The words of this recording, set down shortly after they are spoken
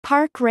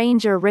Park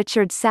Ranger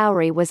Richard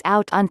Sowry was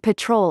out on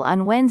patrol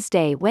on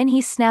Wednesday when he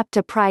snapped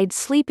a pride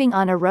sleeping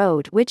on a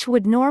road which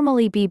would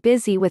normally be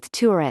busy with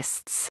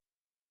tourists.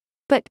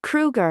 But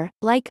Kruger,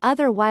 like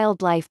other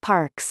wildlife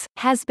parks,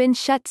 has been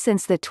shut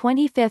since the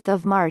 25th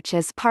of March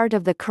as part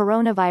of the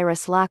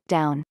coronavirus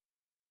lockdown.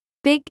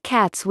 Big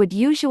cats would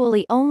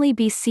usually only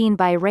be seen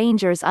by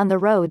rangers on the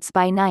roads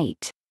by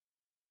night.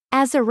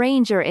 As a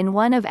ranger in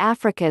one of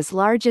Africa's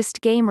largest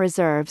game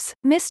reserves,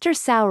 Mr.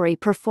 Sowry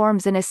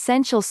performs an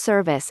essential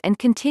service and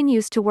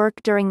continues to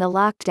work during the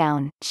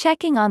lockdown,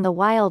 checking on the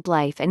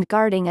wildlife and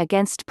guarding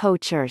against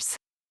poachers.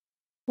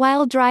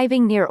 While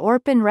driving near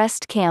Orpin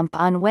Rest Camp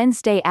on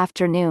Wednesday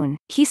afternoon,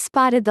 he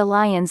spotted the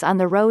lions on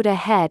the road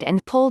ahead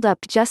and pulled up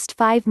just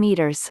 5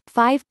 meters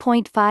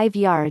 (5.5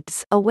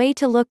 yards) away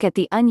to look at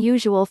the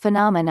unusual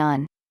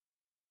phenomenon.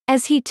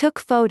 As he took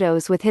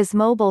photos with his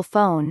mobile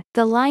phone,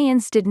 the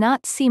lions did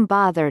not seem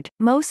bothered,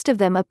 most of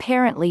them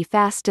apparently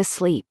fast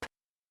asleep.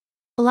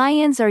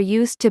 Lions are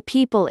used to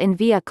people in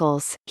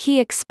vehicles, he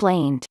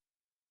explained.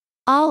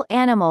 All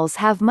animals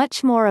have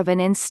much more of an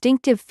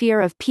instinctive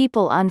fear of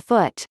people on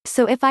foot,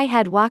 so if I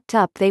had walked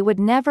up they would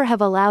never have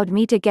allowed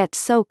me to get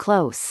so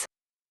close.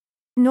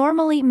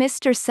 Normally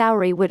Mr.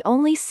 Sowry would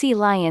only see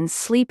lions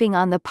sleeping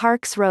on the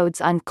park's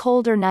roads on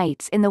colder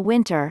nights in the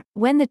winter,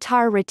 when the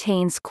tar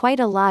retains quite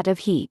a lot of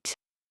heat.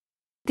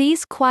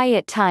 These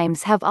quiet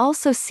times have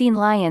also seen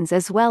lions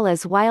as well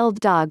as wild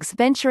dogs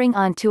venturing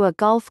onto a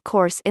golf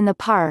course in the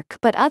park,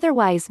 but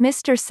otherwise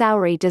Mr.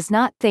 Sowry does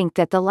not think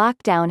that the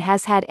lockdown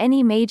has had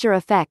any major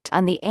effect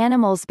on the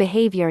animals'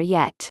 behavior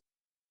yet.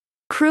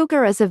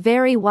 Kruger is a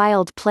very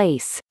wild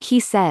place, he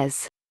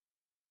says.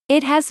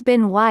 It has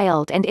been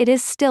wild and it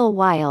is still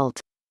wild.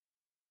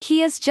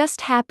 He is just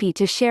happy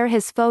to share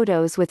his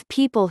photos with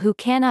people who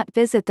cannot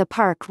visit the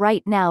park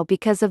right now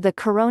because of the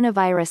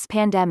coronavirus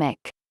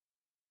pandemic.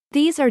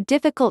 These are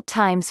difficult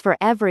times for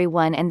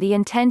everyone and the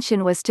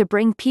intention was to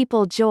bring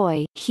people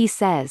joy, he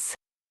says.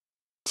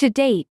 To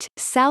date,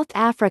 South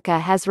Africa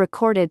has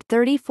recorded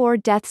 34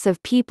 deaths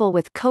of people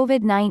with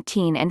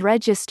COVID-19 and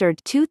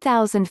registered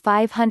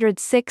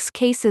 2,506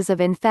 cases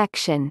of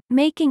infection,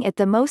 making it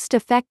the most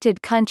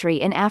affected country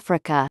in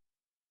Africa.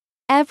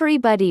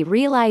 Everybody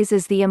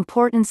realizes the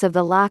importance of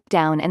the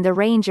lockdown and the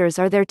rangers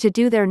are there to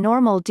do their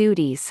normal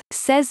duties,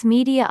 says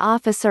media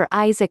officer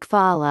Isaac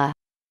Fala.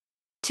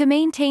 To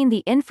maintain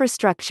the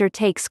infrastructure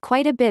takes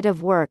quite a bit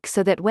of work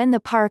so that when the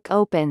park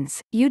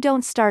opens, you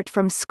don't start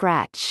from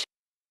scratch.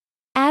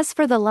 As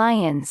for the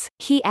lions,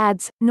 he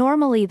adds,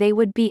 normally they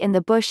would be in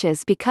the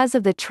bushes because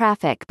of the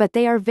traffic but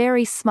they are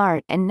very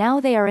smart and now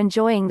they are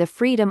enjoying the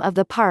freedom of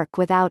the park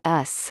without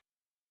us.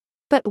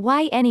 But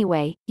why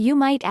anyway, you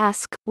might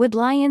ask, would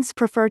lions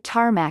prefer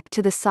tarmac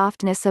to the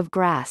softness of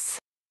grass?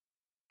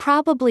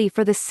 Probably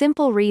for the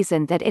simple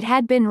reason that it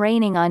had been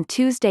raining on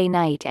Tuesday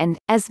night and,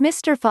 as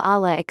Mr.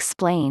 Faala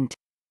explained,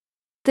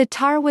 the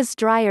tar was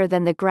drier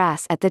than the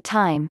grass at the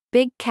time.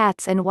 Big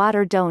cats and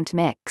water don't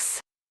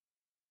mix.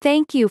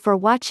 Thank you for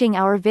watching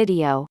our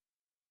video.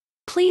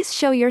 Please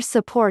show your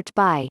support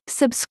by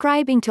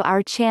subscribing to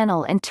our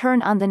channel and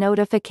turn on the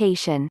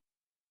notification.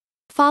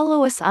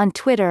 Follow us on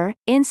Twitter,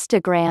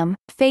 Instagram,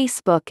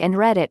 Facebook and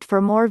Reddit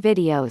for more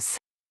videos.